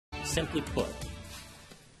Simply put,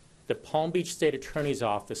 the Palm Beach State Attorney's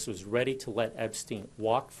Office was ready to let Epstein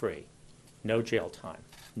walk free. No jail time,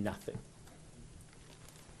 nothing.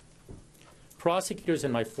 Prosecutors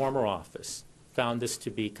in my former office found this to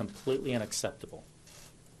be completely unacceptable,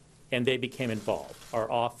 and they became involved. Our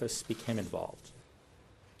office became involved.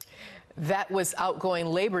 That was outgoing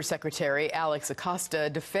Labor Secretary Alex Acosta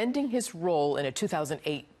defending his role in a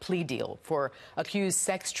 2008 plea deal for accused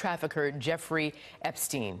sex trafficker Jeffrey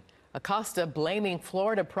Epstein. Acosta blaming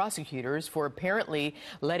Florida prosecutors for apparently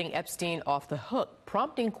letting Epstein off the hook,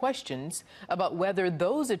 prompting questions about whether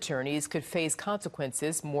those attorneys could face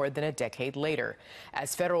consequences more than a decade later,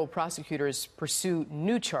 as federal prosecutors pursue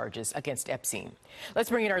new charges against Epstein. Let's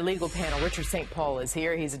bring in our legal panel. Richard St. Paul is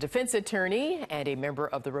here. He's a defense attorney and a member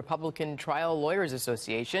of the Republican Trial Lawyers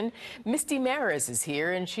Association. Misty Maris is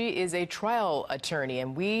here, and she is a trial attorney.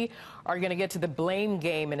 And we are going to get to the blame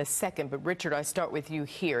game in a second. But, Richard, I start with you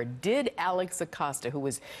here. Did Alex Acosta, who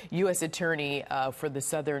was U.S. Attorney for the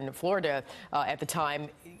Southern Florida at the time,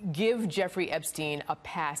 give Jeffrey Epstein a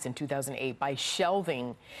pass in 2008 by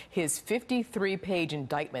shelving his 53-page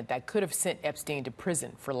indictment that could have sent Epstein to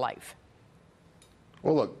prison for life?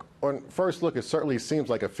 Well, look, on first look, it certainly seems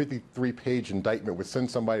like a 53-page indictment would send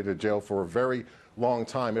somebody to jail for a very long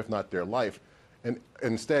time, if not their life. And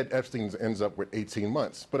instead, Epstein ends up with 18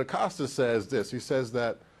 months. But Acosta says this. He says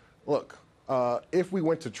that, look, if we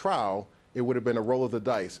went to trial, it would have been a roll of the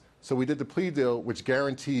dice. So we did the plea deal, which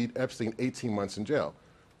guaranteed Epstein 18 months in jail.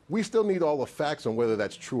 We still need all the facts on whether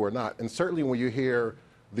that's true or not. And certainly when you hear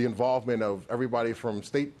the involvement of everybody from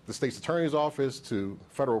the state's attorney's office to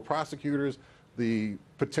federal prosecutors, the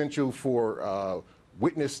potential for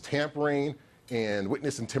witness tampering and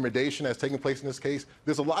witness intimidation that's taking place in this case,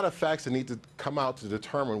 there's a lot of facts that need to come out to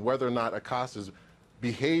determine whether or not Acosta's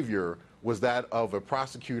behavior was that of a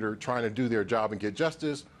prosecutor trying to do their job and get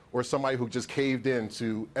justice, or somebody who just caved in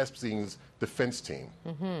to Epstein's defense team.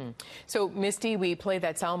 So, Misty, we played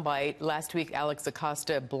that soundbite. Last week, Alex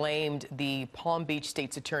Acosta blamed the Palm Beach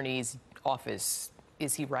State's Attorney's Office.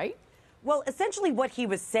 Is he right? Well, essentially what he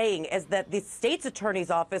was saying is that the state's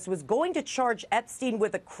attorney's office was going to charge Epstein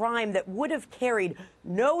with a crime that would have carried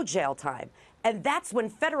no jail time. And that's when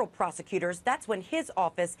federal prosecutors, that's when his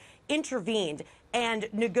office intervened and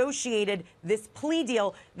negotiated this plea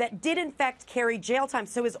deal that did, in fact, carry jail time.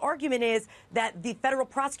 So his argument is that the federal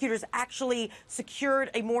prosecutors actually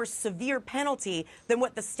secured a more severe penalty than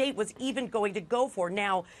what the state was even going to go for.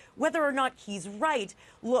 Now, whether or not he's right,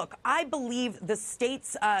 look, I believe the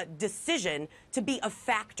state's decision to be a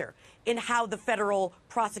factor in how the federal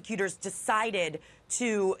prosecutors decided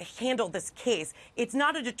to handle this case. It's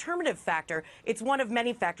not a determinative factor. It's one of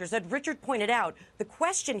many factors. As Richard pointed out, the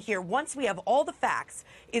question here, once we have all the facts,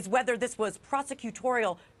 is whether this was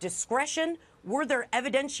prosecutorial discretion, were there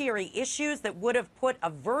evidentiary issues that would have put a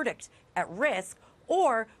verdict at risk,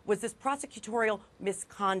 or was this prosecutorial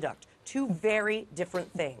misconduct? Two very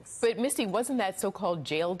different things. But, Misty, wasn't that so-called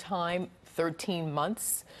jail time 13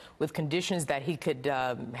 months with conditions that he could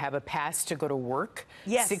have a pass to go to work?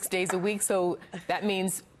 Yes. 6 days a week. So that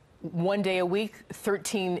means 1 day a week,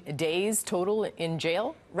 13 days total in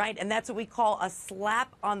jail? Right, and that's what we call a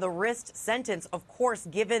slap on the wrist sentence, of course,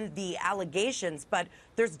 given the allegations. But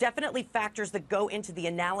there's definitely factors that go into the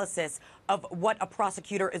analysis of what a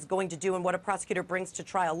prosecutor is going to do and what a prosecutor brings to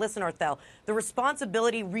trial. Listen, Arthel, the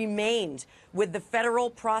responsibility remained with the federal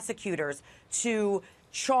prosecutors to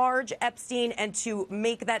charge Epstein and to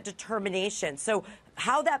make that determination. So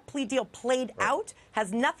how that plea deal played out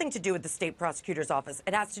has nothing to do with the state prosecutor's office.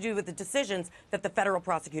 It has to do with the decisions that the federal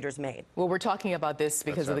prosecutors made. Well, we're talking about this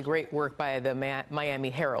because of the great work by the Miami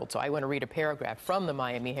Herald. So I want to read a paragraph from the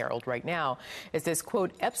Miami Herald right now. It says,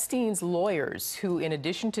 quote, Epstein's lawyers, who in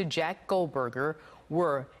addition to Jack Goldberger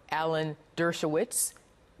were Alan Dershowitz,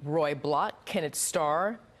 Roy Block, Kenneth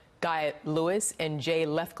Starr, Guy Lewis, and Jay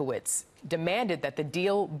Lefkowitz, demanded that the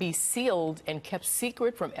deal be sealed and kept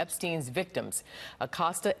secret from Epstein's victims.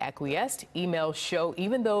 Acosta acquiesced. Emails show,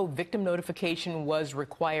 even though victim notification was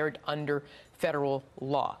required under federal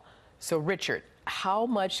law. So, Richard, how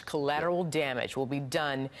much collateral damage will be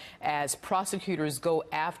done as prosecutors go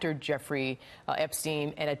after Jeffrey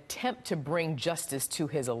Epstein and attempt to bring justice to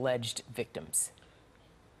his alleged victims?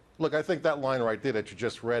 Look, I think that line right there that you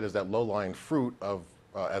just read is that low-lying fruit of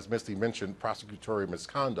as Misty mentioned, prosecutorial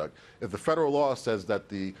misconduct. If the federal law says that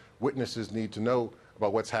the witnesses need to know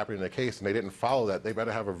about what's happening in the case and they didn't follow that, they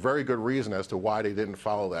better have a very good reason as to why they didn't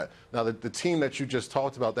follow that. Now, the team that you just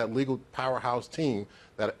talked about, that legal powerhouse team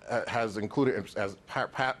that has included as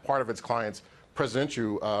part of its clients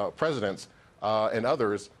presidents and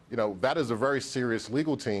others, you know, that is a very serious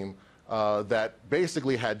legal team. that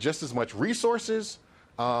basically had just as much resources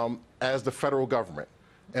as the federal government.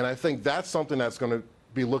 And I think that's something that's going to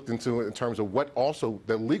be looked into in terms of what also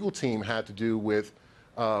the legal team had to do with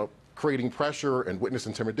creating pressure and witness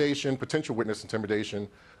intimidation, potential witness intimidation,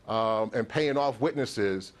 and paying off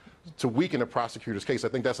witnesses to weaken a prosecutor's case. I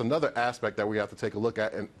think that's another aspect that we have to take a look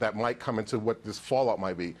at, and that might come into what this fallout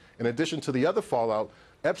might be. In addition to the other fallout,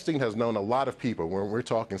 Epstein has known a lot of people. When we're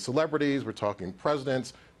talking celebrities, we're talking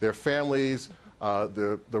presidents, their families,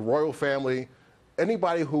 the royal family.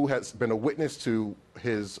 Anybody who has been a witness to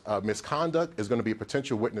his misconduct is going to be a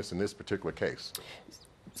potential witness in this particular case.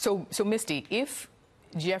 So Misty, if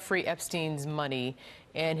Jeffrey Epstein's money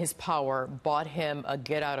and his power bought him a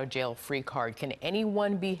get-out-of-jail-free card, can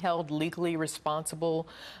anyone be held legally responsible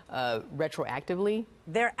retroactively?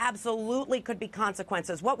 There absolutely could be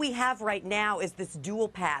consequences. What we have right now is this dual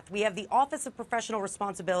path. We have the Office of Professional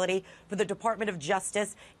Responsibility for the Department of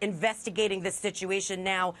Justice investigating this situation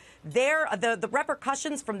now. The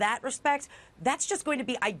repercussions from that respect, that's just going to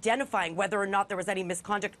be identifying whether or not there was any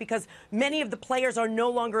misconduct, because many of the players are no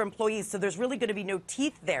longer employees, so there's really going to be no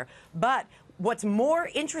teeth there. But what's more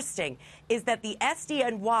interesting is that the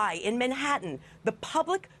SDNY in Manhattan, the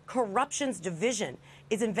Public Corruptions Division,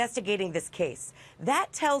 is investigating this case.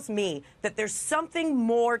 That tells me that there's something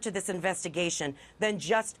more to this investigation than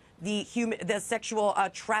just the sexual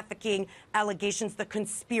trafficking allegations, the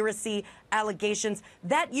conspiracy allegations.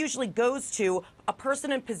 That usually goes to a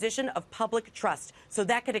person in position of public trust. So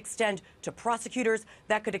that could extend to prosecutors,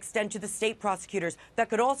 that could extend to the state prosecutors, that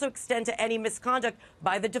could also extend to any misconduct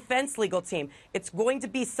by the defense legal team. It's going to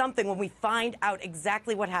be something when we find out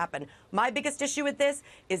exactly what happened. My biggest issue with this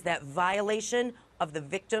is that violation of the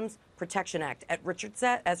Victims Protection Act.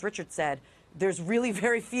 As Richard said, there's really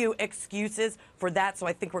very few excuses for that, so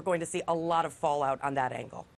I think we're going to see a lot of fallout on that angle.